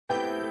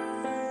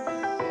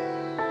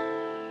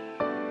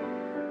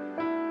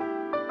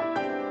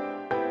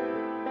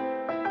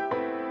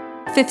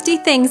50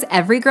 things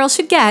every girl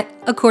should get,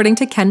 according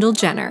to Kendall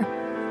Jenner.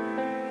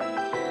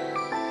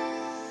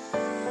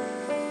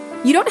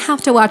 You don't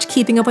have to watch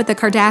Keeping Up with the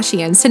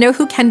Kardashians to know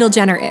who Kendall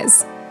Jenner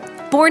is.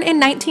 Born in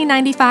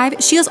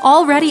 1995, she is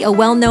already a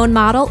well-known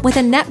model with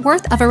a net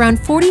worth of around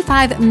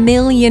 $45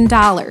 million.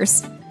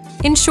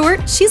 In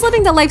short, she's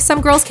living the life some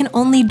girls can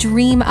only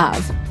dream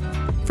of.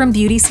 From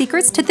beauty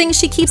secrets to things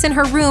she keeps in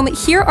her room,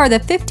 here are the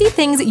 50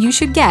 things you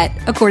should get,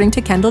 according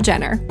to Kendall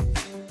Jenner.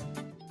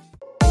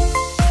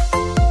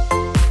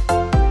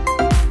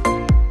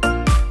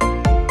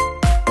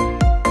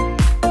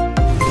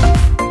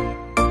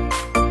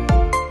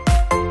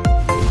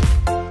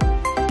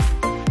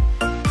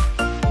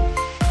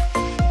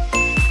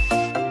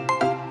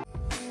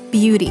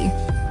 Beauty.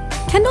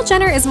 Kendall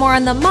Jenner is more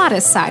on the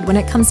modest side when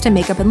it comes to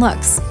makeup and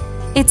looks.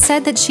 It's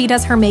said that she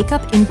does her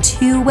makeup in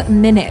 2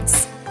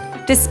 minutes.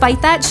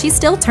 Despite that, she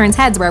still turns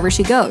heads wherever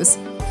she goes,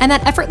 and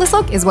that effortless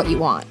look is what you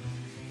want.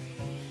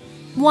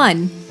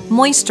 1.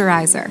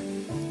 Moisturizer.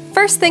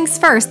 First things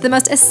first, the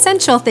most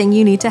essential thing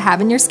you need to have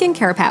in your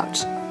skincare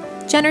pouch.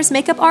 Jenner's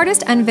makeup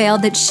artist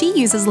unveiled that she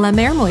uses La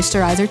Mer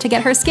moisturizer to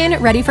get her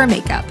skin ready for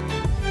makeup.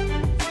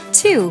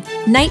 2.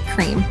 Night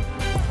cream.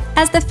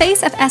 As the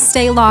face of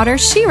Estée Lauder,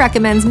 she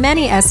recommends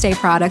many Estée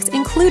products,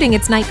 including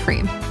its night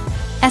cream.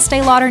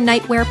 Estée Lauder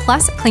Nightwear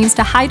Plus claims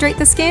to hydrate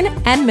the skin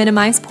and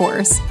minimize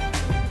pores.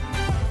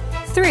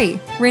 3.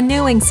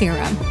 Renewing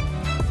serum.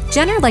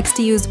 Jenner likes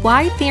to use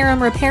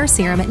Y-Theorem Repair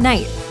Serum at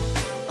night.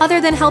 Other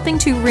than helping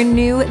to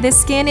renew the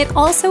skin, it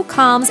also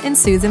calms and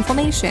soothes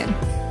inflammation.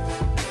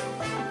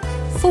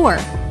 4.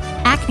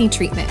 Acne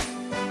treatment.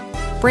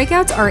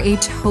 Breakouts are a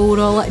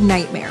total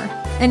nightmare,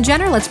 and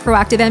Jenner lets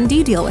Proactive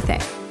MD deal with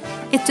it.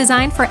 It's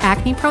designed for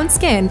acne-prone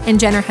skin, and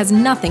Jenner has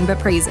nothing but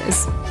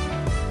praises.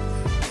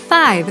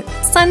 5.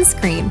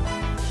 Sunscreen.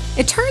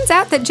 It turns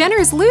out that Jenner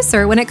is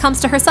looser when it comes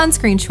to her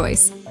sunscreen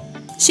choice.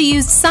 She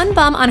used Sun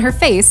Bum on her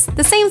face,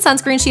 the same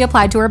sunscreen she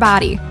applied to her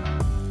body.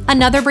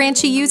 Another brand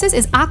she uses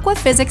is Aqua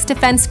Physics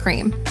Defense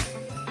Cream.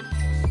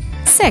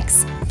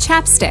 6.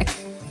 Chapstick.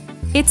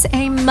 It's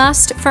a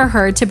must for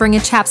her to bring a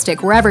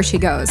chapstick wherever she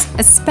goes,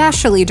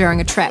 especially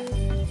during a trip.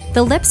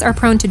 The lips are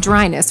prone to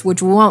dryness,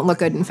 which won't look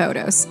good in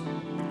photos.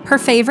 Her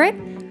favorite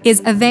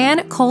is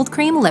Avan Cold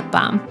Cream Lip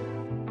Balm.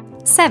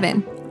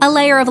 7. A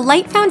layer of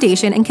light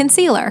foundation and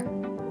concealer.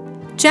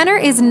 Jenner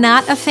is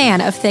not a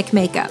fan of thick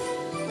makeup.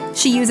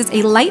 She uses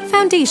a light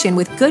foundation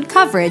with good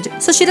coverage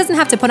so she doesn't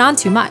have to put on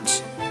too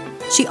much.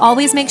 She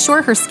always makes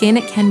sure her skin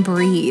can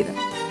breathe.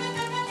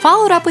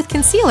 Followed up with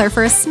concealer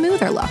for a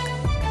smoother look.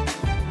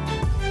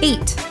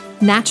 8.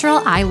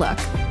 Natural eye look.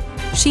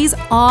 She's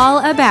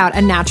all about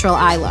a natural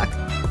eye look.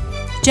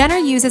 Jenner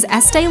uses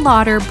Estée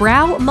Lauder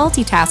Brow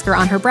Multitasker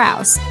on her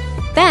brows.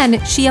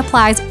 Then she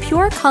applies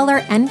Pure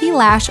Color Envy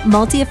Lash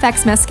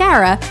Multi-Effects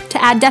Mascara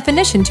to add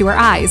definition to her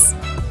eyes.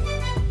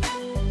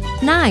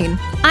 9.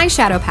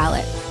 Eyeshadow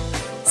palette.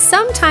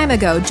 Some time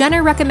ago,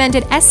 Jenner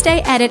recommended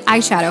Estée Edit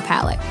eyeshadow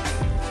palette.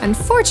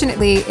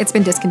 Unfortunately, it's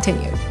been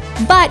discontinued,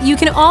 but you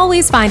can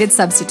always find its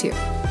substitute.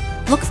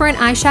 Look for an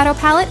eyeshadow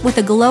palette with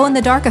a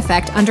glow-in-the-dark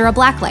effect under a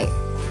black light.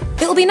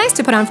 It will be nice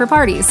to put on for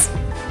parties.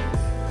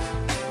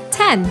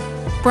 10.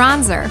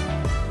 Bronzer.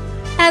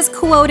 As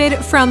quoted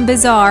from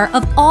Bazaar,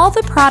 of all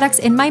the products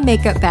in my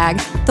makeup bag,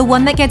 the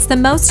one that gets the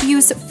most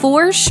use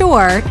for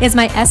sure is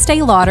my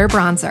Estée Lauder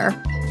bronzer.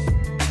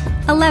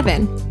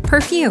 11.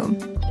 Perfume.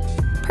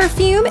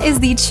 Perfume is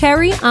the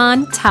cherry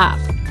on top.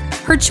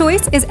 Her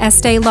choice is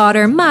Estée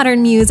Lauder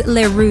Modern Muse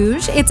Le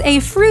Rouge. It's a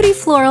fruity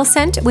floral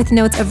scent with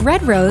notes of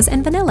red rose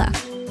and vanilla.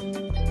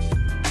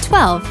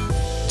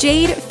 12.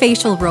 Jade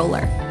Facial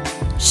Roller.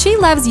 She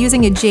loves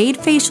using a jade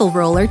facial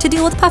roller to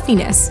deal with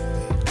puffiness.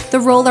 The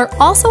roller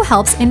also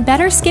helps in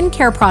better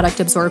skincare product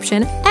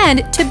absorption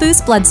and to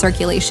boost blood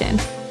circulation.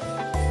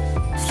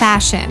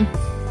 Fashion.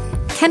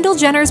 Kendall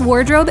Jenner's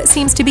wardrobe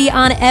seems to be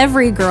on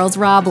every girl's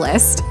Rob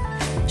list.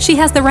 She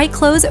has the right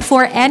clothes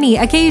for any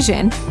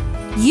occasion.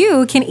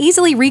 You can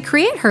easily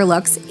recreate her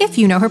looks if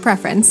you know her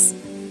preference.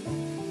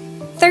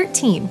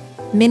 13.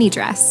 Mini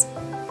dress.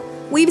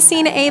 We've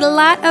seen a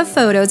lot of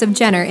photos of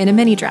Jenner in a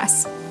mini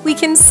dress. We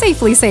can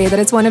safely say that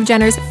it's one of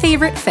Jenner's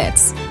favorite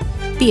fits.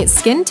 Be it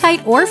skin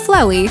tight or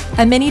flowy,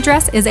 a mini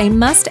dress is a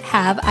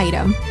must-have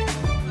item.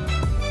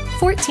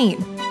 14.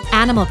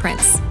 Animal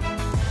prints.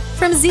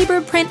 From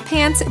zebra print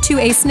pants to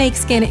a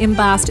snakeskin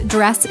embossed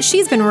dress,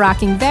 she's been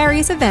rocking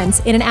various events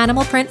in an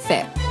animal print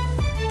fit.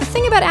 The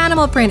thing about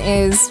animal print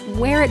is,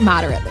 wear it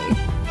moderately.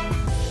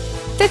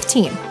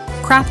 15.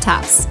 Crop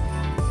tops.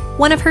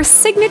 One of her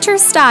signature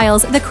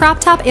styles, the crop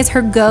top is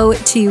her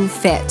go-to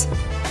fit.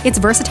 It's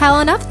versatile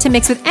enough to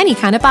mix with any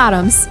kind of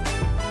bottoms.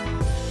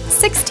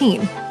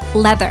 16.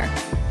 Leather.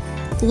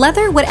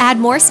 Leather would add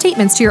more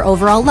statements to your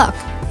overall look.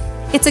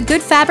 It's a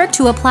good fabric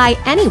to apply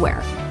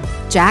anywhere.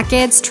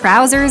 Jackets,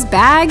 trousers,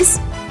 bags,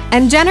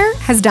 and Jenner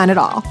has done it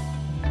all.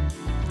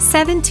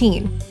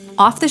 17.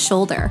 Off the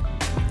shoulder.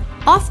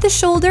 Off the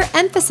shoulder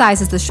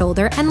emphasizes the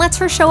shoulder and lets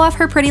her show off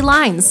her pretty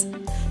lines.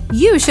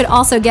 You should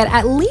also get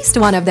at least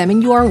one of them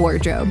in your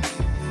wardrobe.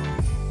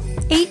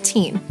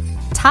 18.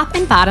 top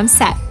and bottom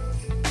set.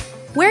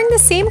 Wearing the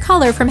same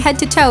color from head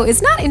to toe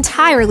is not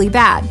entirely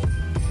bad.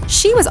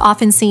 She was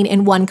often seen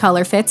in one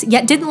color fits,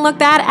 yet didn't look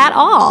bad at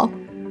all.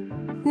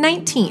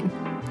 19.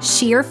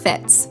 Sheer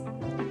fits.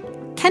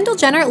 Kendall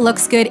Jenner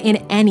looks good in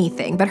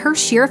anything, but her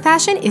sheer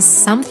fashion is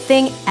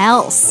something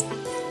else.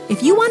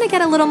 If you want to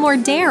get a little more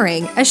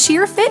daring, a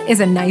sheer fit is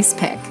a nice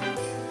pick.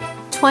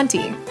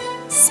 20.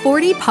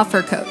 Sporty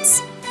puffer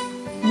coats.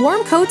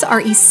 Warm coats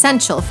are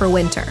essential for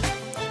winter.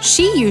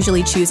 She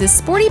usually chooses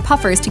sporty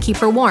puffers to keep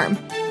her warm.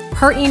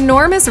 Her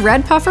enormous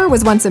red puffer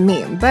was once a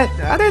meme, but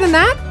other than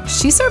that,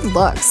 she served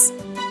looks.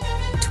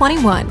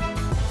 21.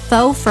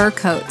 Faux fur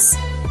coats.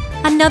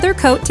 Another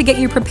coat to get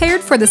you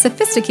prepared for the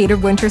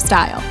sophisticated winter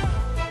style.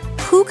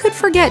 Who could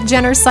forget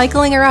Jenner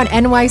cycling around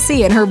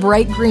NYC in her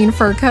bright green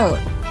fur coat?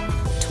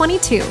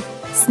 22.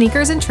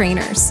 Sneakers and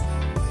trainers.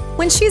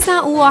 When she's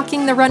not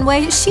walking the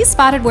runway, she's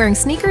spotted wearing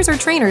sneakers or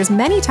trainers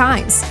many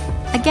times.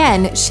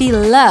 Again, she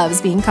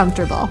loves being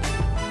comfortable.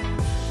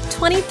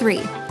 23.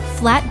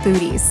 Flat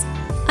booties.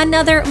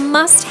 Another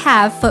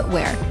must-have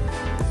footwear.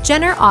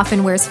 Jenner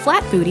often wears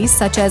flat booties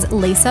such as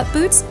lace-up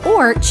boots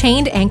or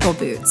chained ankle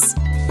boots.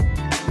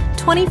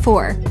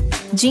 24.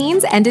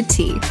 Jeans and a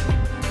tee.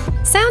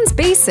 Sounds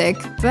basic,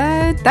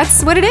 but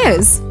that's what it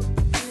is.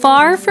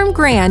 Far from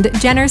grand,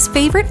 Jenner's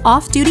favorite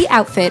off-duty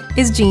outfit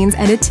is jeans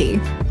and a tee.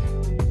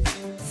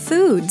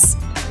 Foods.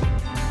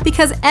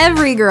 Because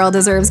every girl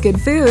deserves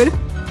good food,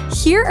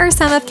 here are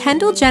some of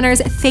Kendall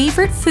Jenner's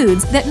favorite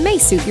foods that may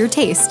suit your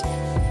taste.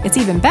 It's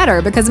even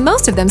better because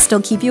most of them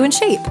still keep you in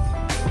shape.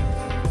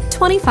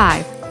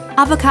 25.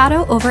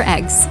 Avocado over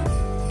eggs.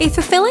 A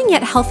fulfilling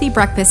yet healthy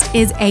breakfast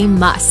is a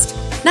must,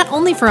 not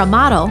only for a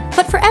model,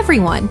 but for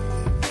everyone.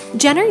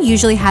 Jenner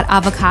usually had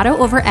avocado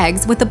over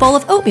eggs with a bowl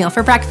of oatmeal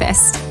for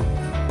breakfast.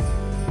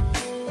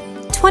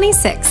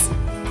 26.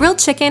 Grilled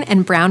chicken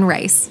and brown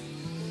rice.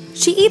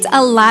 She eats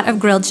a lot of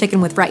grilled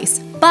chicken with rice,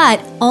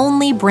 but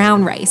only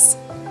brown rice.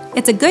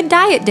 It's a good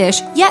diet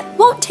dish, yet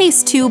won't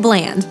taste too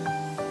bland.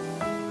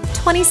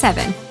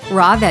 27.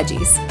 Raw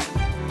veggies.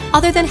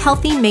 Other than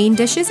healthy main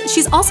dishes,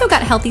 she's also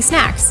got healthy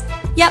snacks.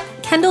 Yep,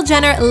 Kendall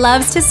Jenner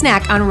loves to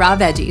snack on raw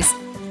veggies.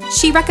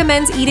 She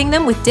recommends eating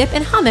them with dip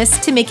and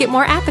hummus to make it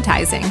more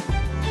appetizing.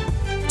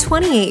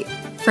 28.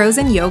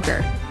 Frozen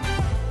yogurt.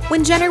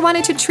 When Jenner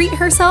wanted to treat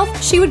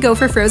herself, she would go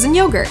for frozen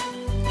yogurt.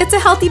 It's a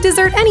healthy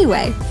dessert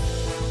anyway.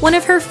 One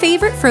of her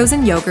favorite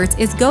frozen yogurts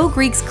is Go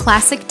Greek's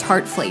classic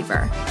tart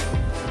flavor.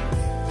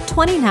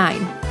 29.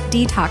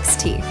 Detox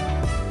tea.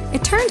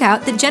 It turned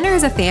out that Jenner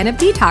is a fan of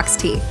detox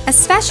tea,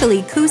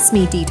 especially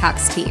Kusmi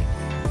detox tea.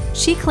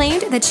 She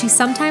claimed that she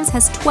sometimes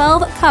has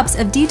 12 cups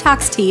of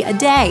detox tea a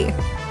day.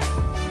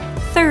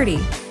 30.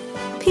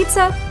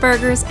 Pizza,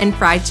 burgers, and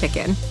fried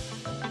chicken.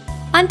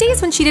 On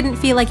days when she didn't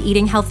feel like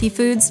eating healthy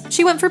foods,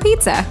 she went for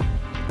pizza.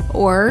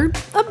 Or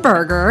a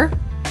burger.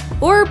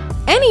 Or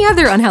any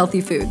other unhealthy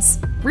foods.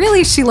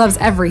 Really, she loves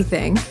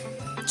everything.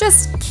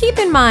 Just keep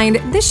in mind,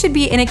 this should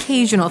be an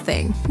occasional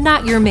thing,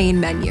 not your main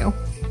menu.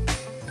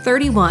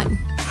 31.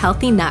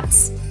 Healthy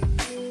nuts.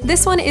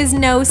 This one is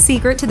no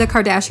secret to the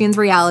Kardashians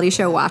reality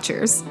show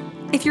watchers.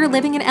 If you're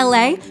living in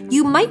LA,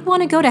 you might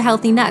want to go to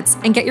Healthy Nuts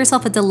and get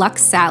yourself a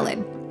deluxe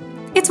salad.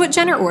 It's what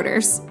Jenner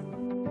orders.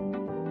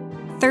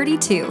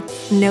 32.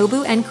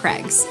 Nobu and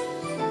Craig's.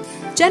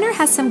 Jenner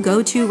has some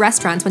go-to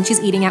restaurants when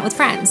she's eating out with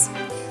friends.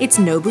 It's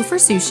Nobu for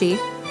sushi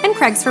and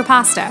Craig's for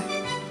pasta.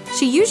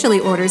 She usually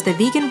orders the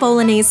vegan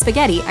bolognese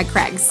spaghetti at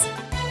Craig's.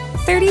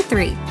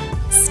 33.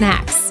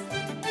 Snacks.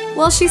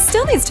 Well, she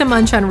still needs to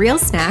munch on real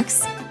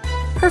snacks.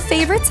 Her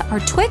favorites are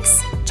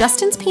Twix,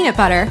 Justin's peanut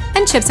butter,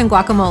 and chips and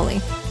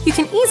guacamole. You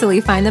can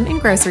easily find them in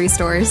grocery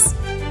stores.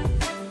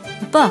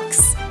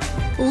 Books.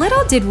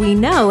 Little did we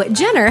know,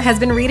 Jenner has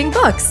been reading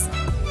books.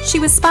 She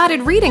was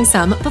spotted reading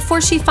some before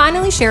she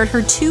finally shared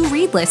her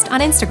to-read list on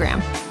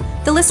Instagram.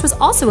 The list was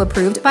also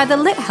approved by the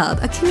Lit Hub,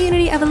 a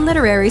community of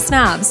literary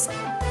snobs.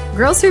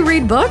 Girls who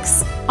read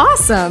books?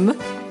 Awesome!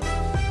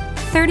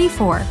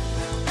 34.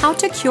 How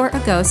to Cure a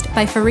Ghost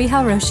by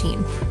Fariha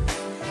Roshin.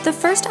 The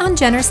first on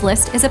Jenner's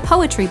list is a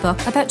poetry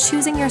book about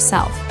choosing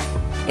yourself.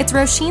 It's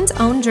Roshin's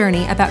own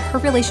journey about her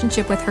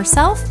relationship with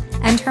herself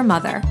and her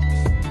mother.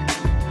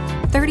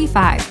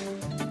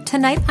 35.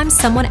 Tonight I'm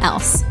Someone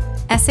Else.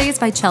 Essays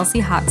by Chelsea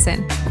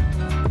Hodson.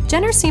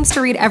 Jenner seems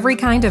to read every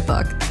kind of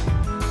book.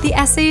 The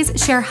essays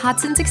share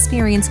Hodson's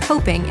experience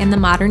coping in the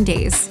modern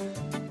days.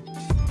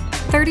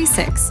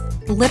 36.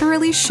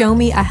 Literally Show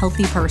Me a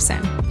Healthy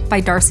Person by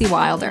Darcy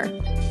Wilder.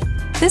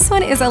 This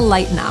one is a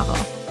light novel.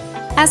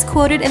 As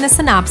quoted in the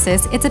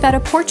synopsis, it's about a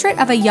portrait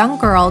of a young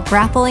girl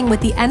grappling with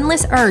the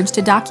endless urge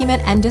to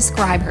document and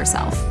describe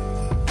herself.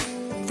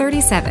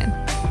 37.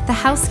 The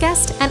House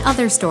Guest and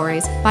Other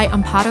Stories by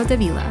Amparo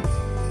Davila.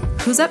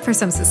 Who's up for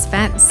some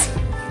suspense?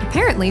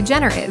 Apparently,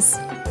 Jenner is.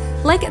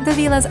 Like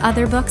Davila's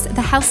other books,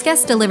 The House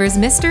Guest delivers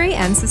mystery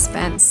and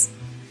suspense.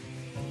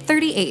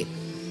 38.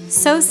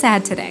 So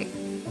Sad Today.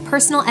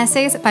 Personal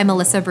Essays by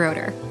Melissa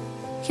Broder.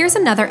 Here's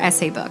another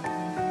essay book.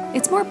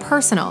 It's more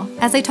personal,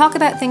 as they talk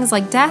about things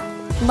like death,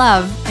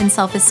 love, and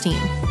self-esteem.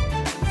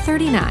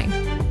 39.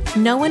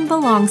 No One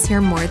Belongs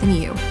Here More Than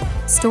You.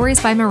 Stories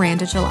by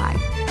Miranda July.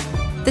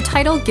 The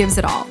title gives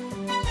it all.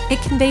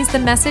 It conveys the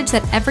message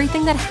that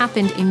everything that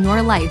happened in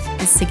your life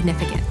is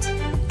significant.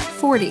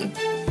 40.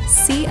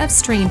 Sea of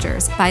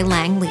Strangers by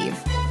Lang Leave.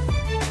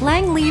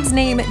 Lang Leave's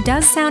name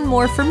does sound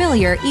more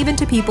familiar even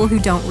to people who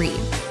don't read.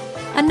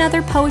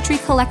 Another poetry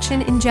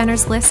collection in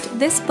Jenner's list,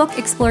 this book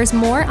explores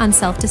more on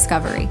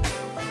self-discovery.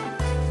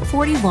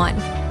 41.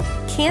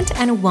 Can't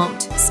and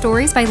Won't.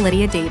 Stories by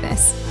Lydia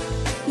Davis.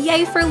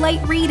 Yay for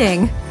light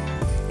reading!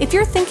 If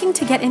you're thinking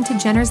to get into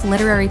Jenner's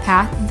literary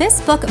path,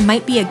 this book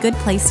might be a good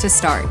place to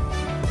start.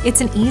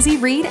 It's an easy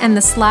read and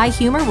the sly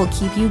humor will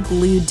keep you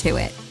glued to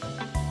it.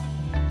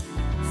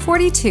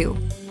 42.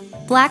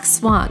 Black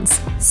Swans.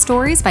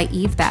 Stories by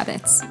Eve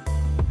Babbitt.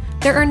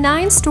 There are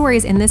 9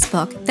 stories in this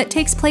book that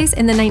takes place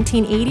in the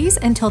 1980s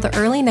until the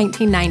early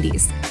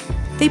 1990s.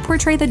 They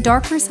portray the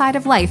darker side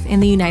of life in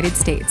the United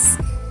States.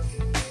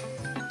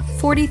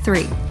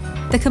 43.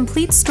 The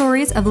Complete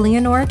Stories of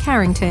Leonora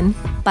Carrington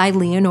by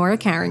Leonora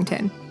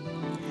Carrington.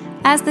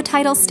 As the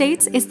title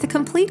states, it's the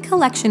complete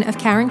collection of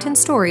Carrington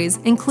stories,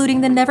 including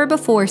the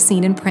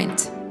never-before-seen in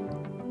print.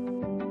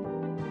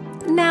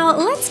 Now,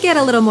 let's get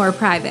a little more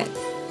private.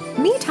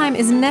 Me time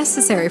is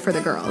necessary for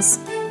the girls,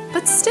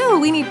 but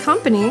still we need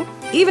company,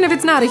 even if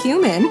it's not a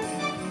human.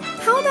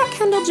 How about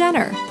Kendall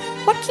Jenner?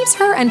 What keeps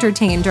her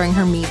entertained during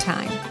her me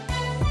time?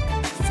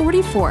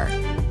 44.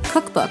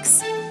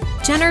 Cookbooks.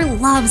 Jenner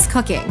loves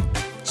cooking.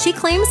 She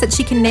claims that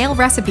she can nail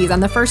recipes on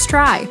the first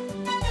try.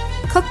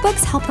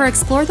 Cookbooks help her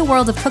explore the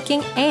world of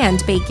cooking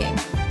and baking.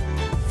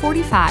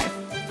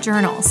 45.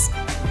 Journals.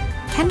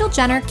 Kendall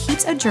Jenner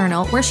keeps a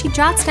journal where she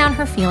jots down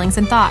her feelings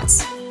and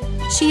thoughts.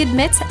 She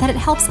admits that it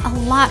helps a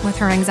lot with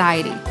her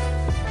anxiety.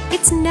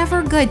 It's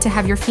never good to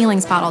have your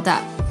feelings bottled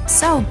up,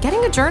 so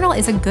getting a journal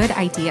is a good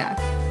idea.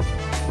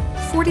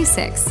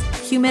 46.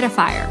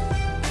 Humidifier.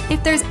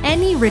 If there's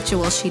any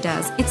ritual she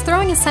does, it's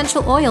throwing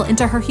essential oil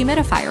into her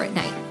humidifier at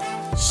night.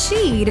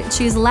 She'd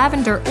choose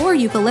lavender or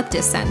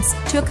eucalyptus scents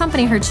to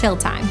accompany her chill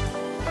time.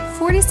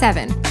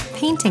 47.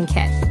 Painting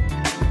kit.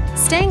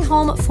 Staying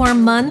home for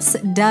months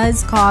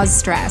does cause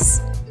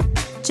stress.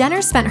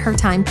 Jenner spent her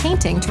time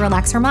painting to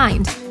relax her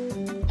mind.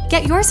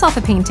 Get yourself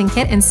a painting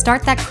kit and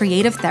start that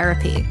creative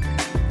therapy.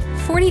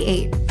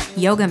 48.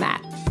 Yoga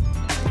mat.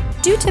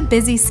 Due to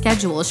busy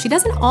schedules, she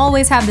doesn't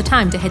always have the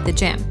time to hit the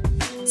gym.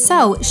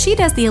 So she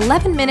does the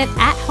 11-minute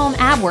at-home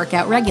ab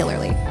workout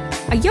regularly.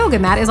 A yoga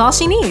mat is all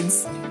she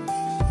needs.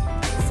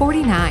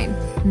 49.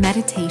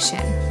 Meditation.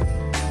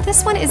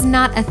 This one is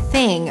not a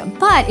thing,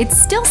 but it's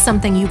still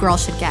something you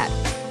girls should get.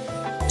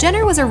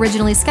 Jenner was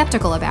originally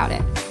skeptical about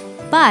it,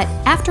 but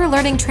after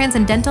learning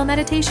transcendental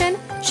meditation,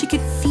 she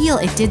could feel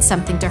it did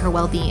something to her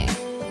well-being.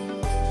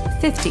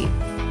 50.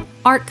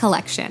 Art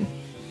collection.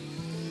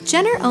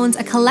 Jenner owns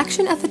a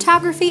collection of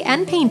photography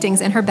and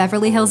paintings in her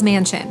Beverly Hills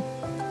mansion.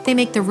 They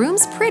make the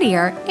rooms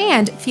prettier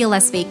and feel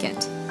less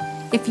vacant.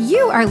 If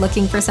you are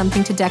looking for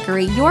something to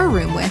decorate your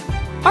room with,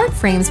 art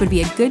frames would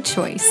be a good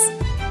choice.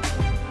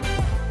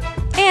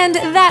 And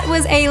that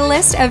was a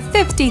list of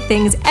 50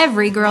 things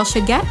every girl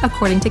should get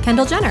according to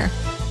Kendall Jenner.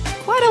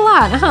 Quite a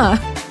lot,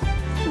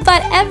 huh?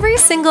 But every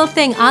single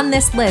thing on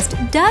this list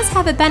does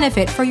have a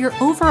benefit for your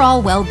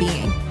overall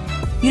well-being.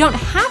 You don't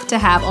have to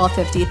have all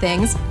 50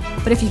 things,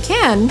 but if you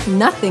can,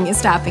 nothing is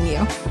stopping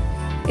you.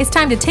 It's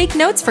time to take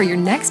notes for your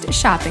next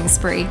shopping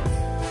spree.